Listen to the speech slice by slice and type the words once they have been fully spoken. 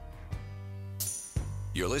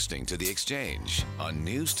You're listening to The Exchange on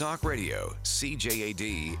News Talk Radio,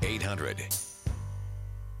 CJAD 800.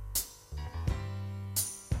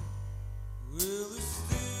 Well, they're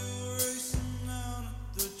still racing out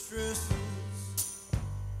at the trestles,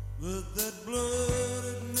 but that blood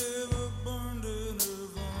had never burned in her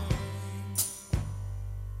veins.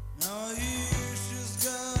 Now I hear she's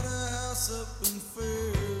got a house up in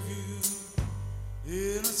Fairview,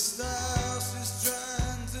 in a style she's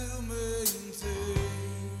trying to maintain.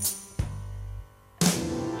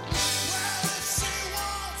 Well, if she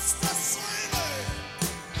wants to swing it,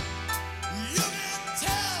 you can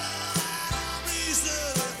tell her that I'm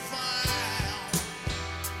easily found.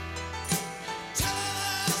 Tell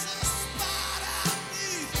her there's a spot out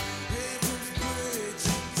neath April's bridge.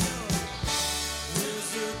 Tell her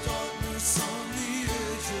there's a darkness on the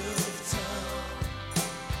edge of town.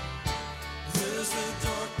 There's a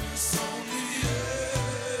darkness on the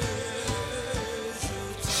edge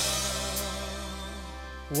of town.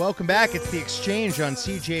 Welcome back. It's The Exchange on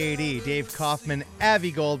CJAD. Dave Kaufman,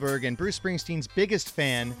 Avi Goldberg, and Bruce Springsteen's biggest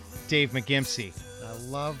fan, Dave McGimsey. I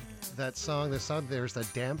love that song. The song, there's a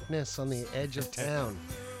dampness on the edge of town.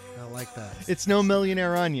 I like that. It's no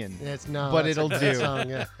Millionaire Onion, It's no, but it's a it'll good do. song,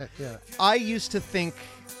 yeah, yeah. I used to think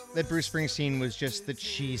that Bruce Springsteen was just the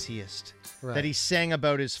cheesiest. Right. That he sang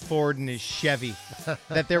about his Ford and his Chevy.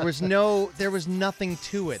 That there was nothing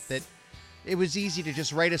to it. That it was easy to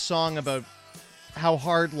just write a song about how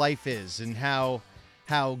hard life is and how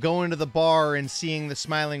going to the bar and seeing the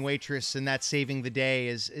smiling waitress and that saving the day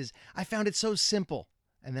is I found it so simple.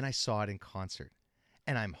 And then I saw it in concert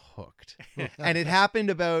and I'm hooked. And it happened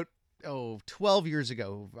about 12 years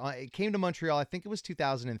ago. It came to Montreal. I think it was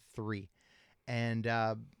 2003. And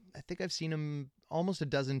I think I've seen him almost a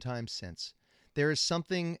dozen times since. There is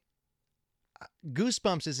something,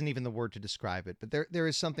 goosebumps isn't even the word to describe it, but there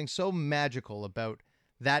is something so magical about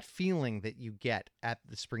that feeling that you get at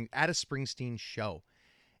a Springsteen show.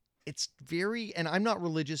 It's very, and I'm not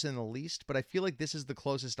religious in the least, but I feel like this is the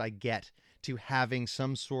closest I get to having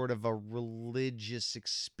some sort of a religious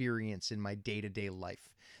experience in my day-to-day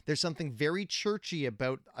life. There's something very churchy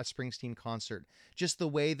about a Springsteen concert. Just the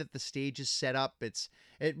way that the stage is set up,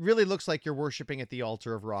 it really looks like you're worshiping at the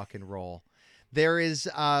altar of rock and roll. There is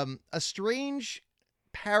a strange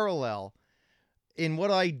parallel in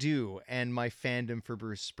what I do and my fandom for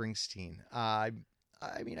Bruce Springsteen. I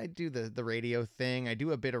do the radio thing. I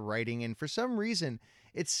do a bit of writing, and for some reason,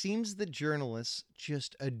 it seems that journalists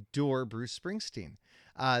just adore Bruce Springsteen.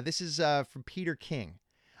 This is from Peter King.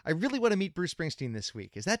 I really want to meet Bruce Springsteen this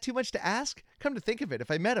week. Is that too much to ask? Come to think of it,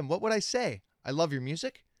 if I met him, what would I say? I love your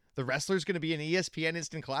music. The Wrestler's going to be an ESPN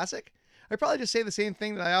Instant Classic. I'd probably just say the same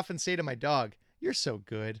thing that I often say to my dog. You're so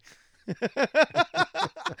good.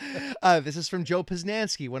 This is from Joe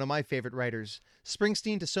Poznansky, one of my favorite writers.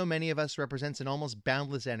 Springsteen, to so many of us, represents an almost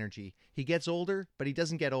boundless energy. He gets older, but he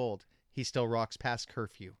doesn't get old. He still rocks past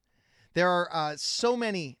curfew. There are so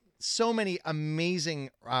many amazing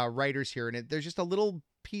writers here, and there's just a little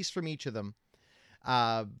piece from each of them.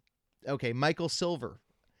 Okay, Michael Silver.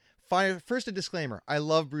 First, a disclaimer. I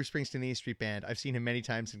love Bruce Springsteen and the E Street Band. I've seen him many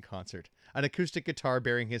times in concert. An acoustic guitar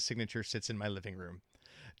bearing his signature sits in my living room.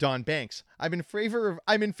 Don Banks. I'm in favor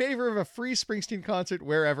of a free Springsteen concert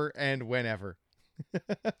wherever and whenever.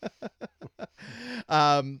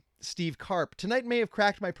 Steve Karp. Tonight may have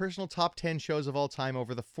cracked my personal top 10 shows of all time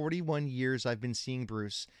over the 41 years I've been seeing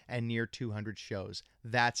Bruce and near 200 shows.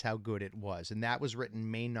 That's how good it was. And that was written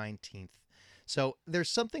May 19th. So there's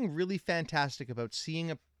something really fantastic about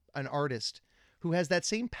seeing an artist who has that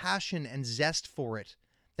same passion and zest for it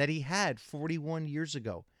that he had 41 years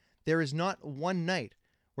ago. There is not one night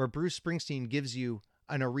where Bruce Springsteen gives you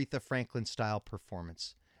an Aretha Franklin style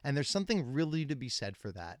performance. And there's something really to be said for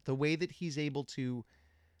that. The way that he's able to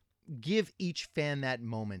give each fan that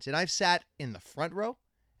moment. And I've sat in the front row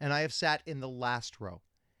and I have sat in the last row.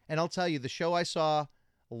 And I'll tell you, the show I saw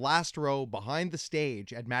last row behind the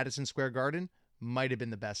stage at Madison Square Garden might have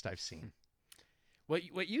been the best I've seen.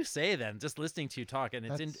 What you say then, just listening to you talk, and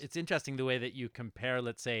it's interesting the way that you compare,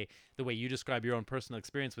 let's say, the way you describe your own personal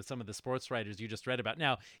experience with some of the sports writers you just read about.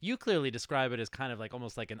 Now, you clearly describe it as kind of like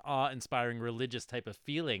almost like an awe-inspiring religious type of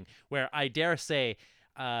feeling, where I dare say,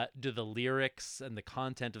 do the lyrics and the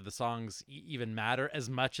content of the songs even matter as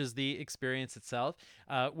much as the experience itself?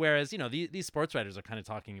 Whereas, these sports writers are kind of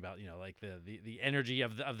talking about, like the energy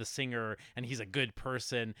of the singer, and he's a good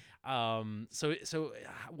person. So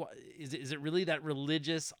is it really that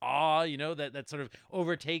religious awe, that sort of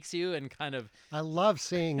overtakes you and kind of... I love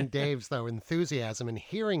seeing Dave's enthusiasm and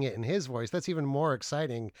hearing it in his voice. That's even more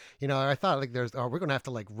exciting. I thought we're going to have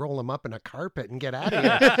to roll him up in a carpet and get out of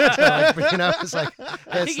here. So, it's like,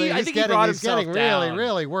 I think he brought he's himself getting down. really,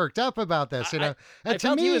 really worked up about this, you know. I And to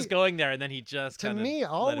felt me, he was going there, and then he just to kind of me, let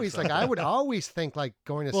always himself like I would always think like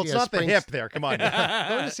going to Well, see it's a not the hip there. Come on.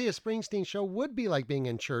 going to see a Springsteen show would be like being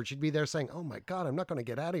in church. You'd be there saying, "Oh my God, I'm not going to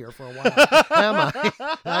get out of here for a while, am I?"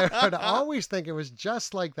 I would always think it was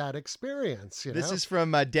just like that experience. You This know? is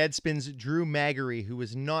from Deadspin's Drew Magary, who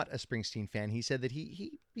was not a Springsteen fan. He said that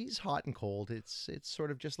he's hot and cold. It's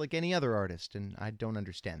sort of just like any other artist, and I don't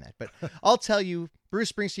understand that. But I'll tell you,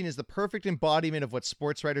 Bruce Springsteen is the perfect embodiment of what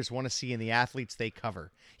sports writers want to see in the athletes they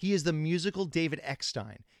cover. He is the musical David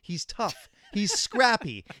Eckstein. He's tough. He's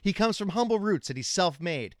scrappy. He comes from humble roots and he's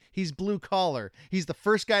self-made. He's blue collar. He's the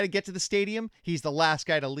first guy to get to the stadium. He's the last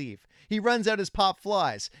guy to leave. He runs out his pop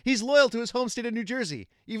flies. He's loyal to his home state of New Jersey,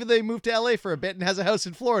 even though he moved to LA for a bit and has a house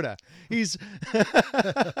in Florida. He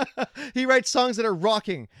writes songs that are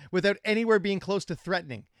rocking without anywhere being close to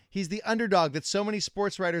threatening. He's the underdog that so many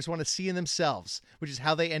sports writers want to see in themselves, which is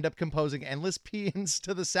how they end up composing endless paeans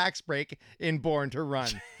to the sax break in Born to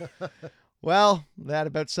Run. Well, that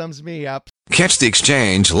about sums me up. Catch The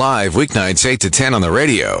Exchange live weeknights 8 to 10 on the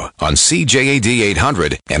radio on CJAD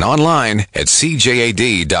 800 and online at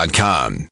CJAD.com.